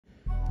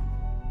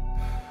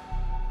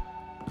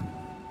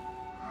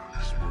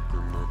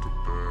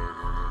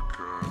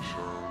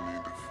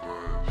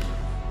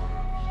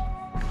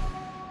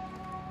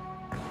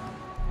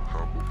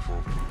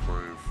fucking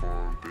playing for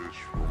him, bitch,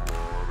 with my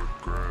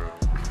autograph.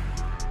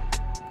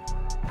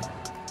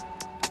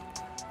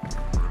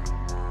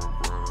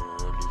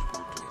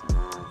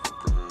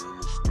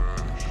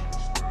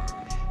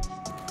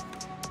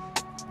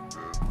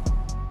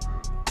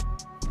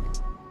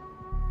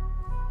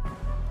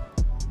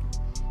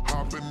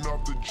 Hopping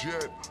off the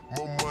jet,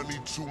 more money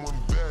to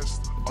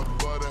invest. I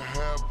love to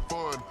have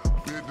fun,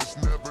 business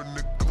never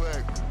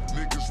neglect.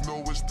 Niggas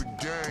know it's the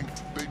gang,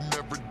 they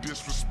never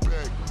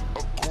disrespect.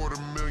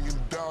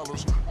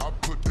 $250,000, I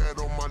put that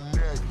on my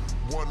neck.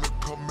 Wanna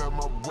come at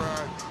my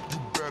ride, you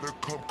better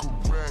come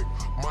correct.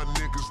 My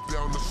niggas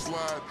down the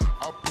slide,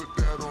 I put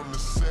that on the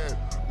set.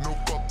 No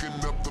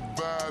fucking up the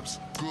vibes,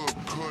 good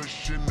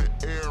cush in the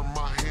air.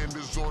 My hand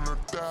is on her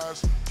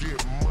thighs,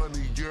 get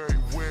money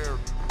everywhere.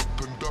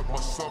 Conduct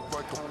myself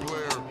like a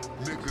player.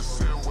 Niggas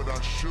saying what I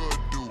should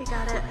do, We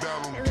got it. but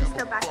I don't At give least a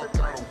go back fuck.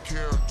 with I one. don't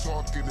care.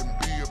 Talk it and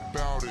be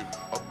about it.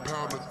 A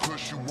pound of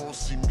kush, you won't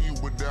see me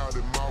without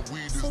it. My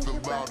weed is Same the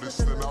with black loudest,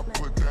 with the and I movement.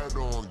 put that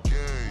on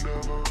game.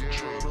 Never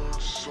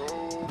tryna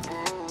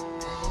sober.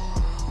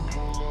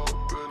 Pull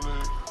up and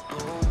it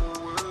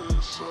go with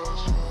us.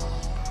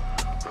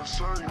 That's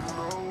how you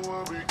know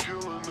I be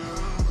killing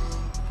it.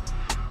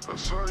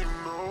 That's how you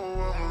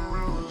know I'm a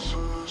realist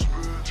in this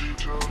bitch.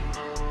 Teach her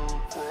how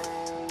to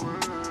grow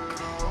it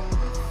up.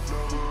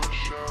 Another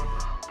shot,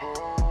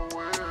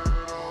 pour it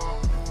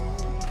up.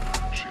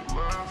 She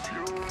left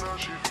you, now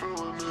she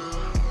feeling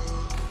it.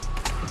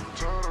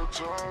 Tired of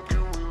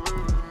talking, we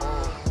living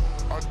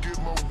it. I get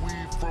my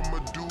weed from a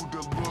dude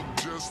that look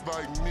just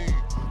like me.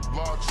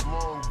 Locks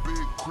long,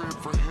 big crib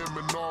for him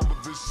and all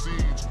of his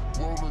seeds.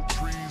 Rolling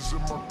trees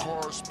in my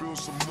car, spill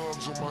some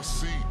nugs on my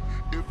seat.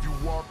 If you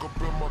walk up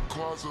in my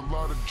closet, a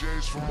lot of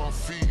J's for my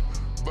feet.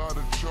 Lot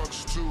of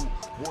chucks too.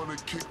 Wanna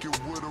kick it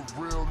with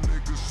a real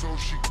nigga, so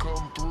she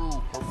come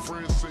through. Her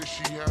friends say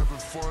she having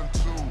fun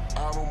too.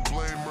 I don't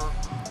blame her.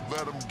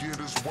 Let them get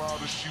as wild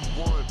as she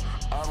want.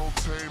 I don't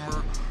tame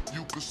her.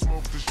 You can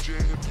smoke this J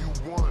if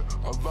you want.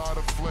 A lot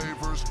of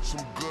flavors,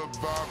 some good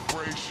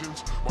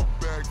vibrations. My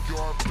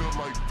backyard feel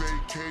like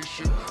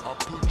vacation. I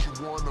put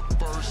you on a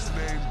first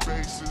name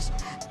basis.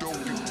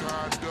 Don't get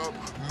tied up,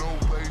 no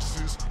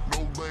laces, no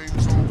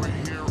lanes over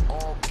here,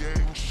 all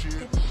gang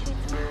shit.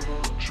 Never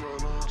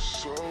tryna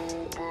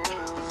sober.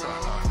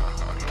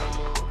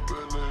 Pull up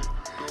and it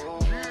go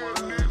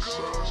with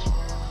us.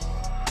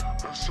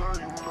 That's how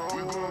you know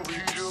we gon'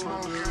 keep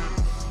killing it.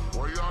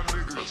 Why y'all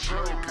niggas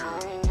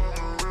joking?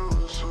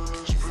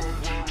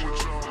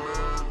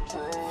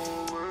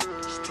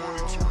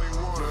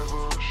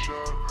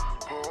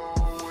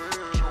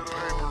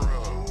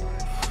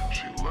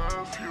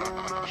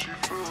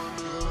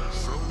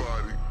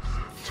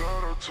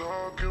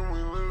 Talking, we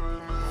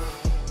living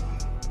it.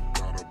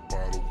 Got a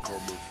bottle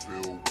coming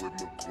filled with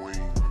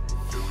McQueen.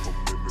 If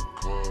I'm in the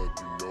club,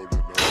 you know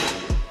that I'm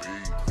in a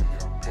beat.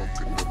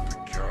 Pumping up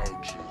the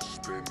couches,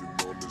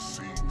 standing on the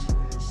seats.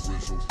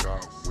 Whizzle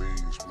got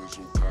wings,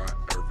 Whizzle got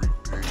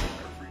everything.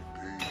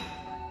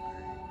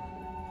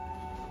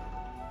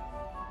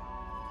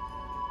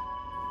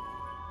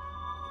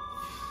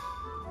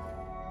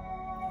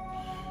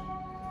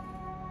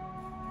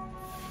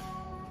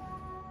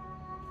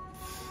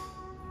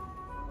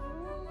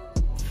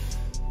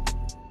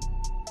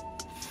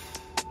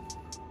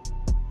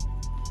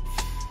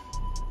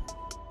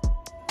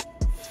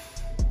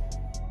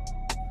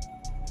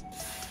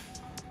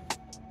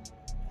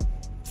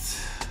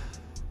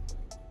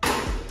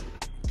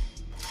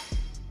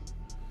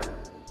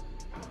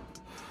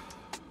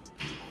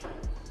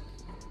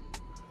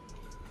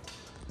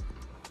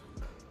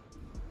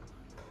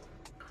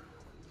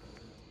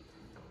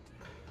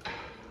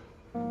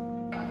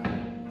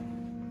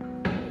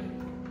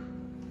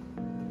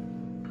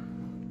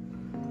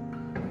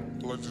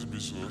 Like this be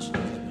sauce.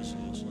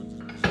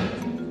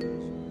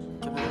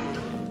 Come on a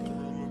little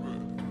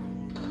bit.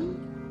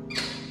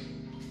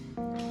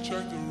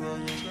 Check the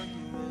rugged,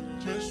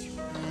 just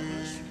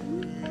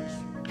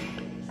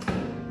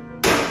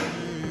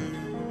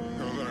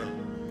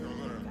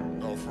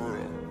no, for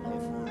real.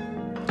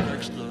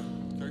 Extra.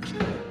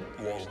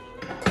 Whoa.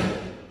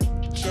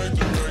 Check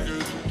the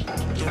record,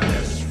 don't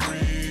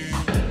misread.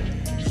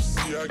 You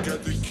see, I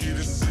got the key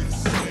to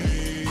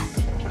succeed.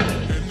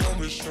 And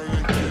I'm just trying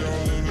to get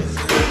all of the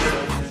pressure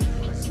off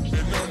me.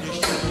 And I'm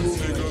just trying to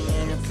take a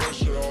little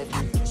pressure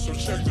off me. So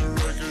check the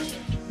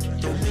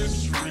record, don't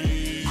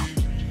misread.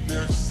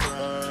 Next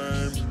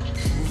time,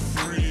 we're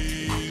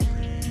free.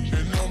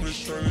 And I'm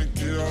just trying to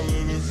get all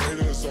of the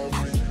haters off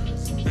me.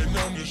 And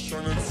I'm just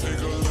trying to take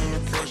a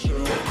little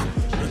pressure off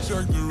me. And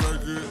check the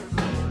record,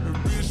 the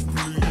bitch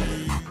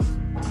please.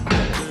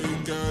 They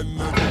ain't got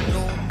nothing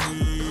on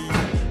me.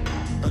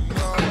 And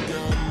now I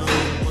got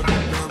nothing but the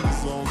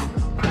diamonds on me.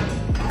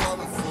 Why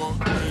the fuck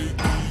they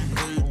keep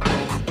hating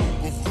on me?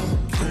 But who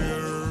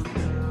cares?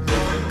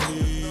 Not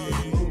me.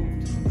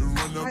 They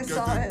run up,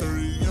 got the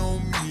 30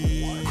 on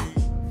me.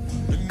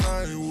 And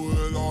I ain't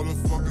with all the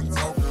fucking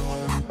talking,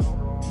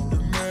 homie. You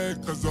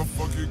mad cause I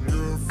fuck your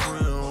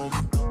girlfriend,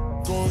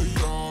 homie. Go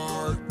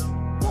yard,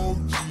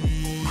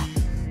 OG.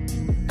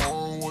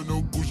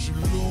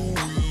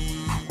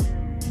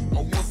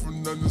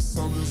 London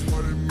summers,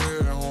 where they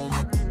mad,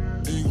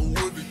 homie.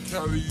 Inglewood to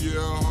Cali,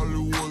 yeah,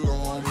 Hollywood,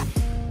 homie.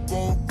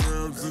 4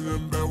 grams in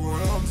them bed when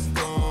I'm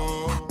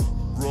stuck.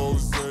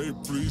 Rose,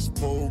 please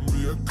pour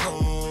me a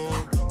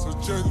cup. So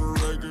check the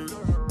record,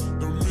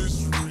 the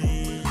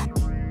mystery.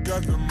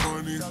 Got the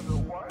money,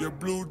 yeah,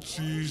 blue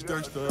cheese,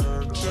 that's the.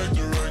 Check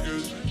the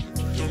record,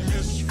 the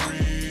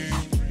mystery.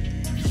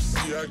 You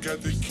see, I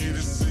got the key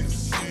to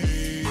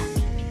succeed.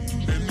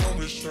 And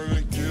I'm just trying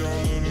to get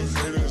all of the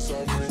haters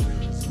off me.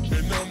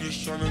 And I'm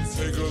just trying to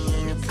take a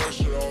little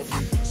pressure off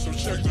me. So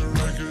check the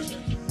record,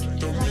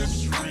 the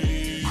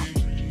mystery.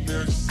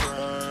 Next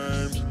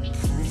time,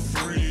 proof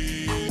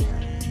free.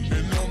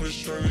 And I'm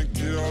just trying to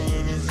get all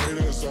of the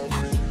haters off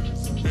me.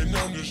 And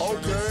I'm just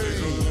trying to take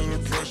a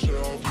little pressure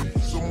off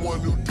me. Someone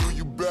who do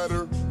you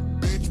better,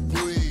 bitch,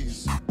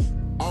 please.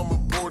 I'ma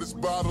pour this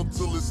bottle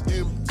till it's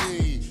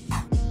empty.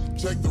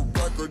 Check the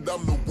record,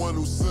 I'm the one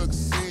who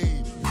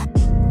succeed.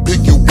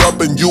 Pick you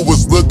up and you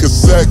was looking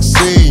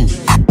sexy.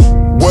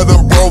 What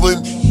I'm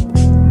rolling,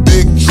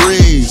 big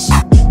trees.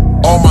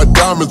 All my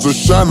diamonds are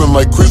shining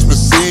like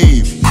Christmas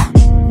Eve.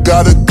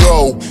 Gotta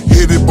go,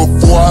 hit it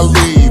before I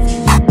leave.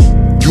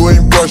 You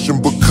ain't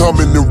rushing but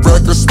coming in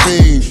record speed.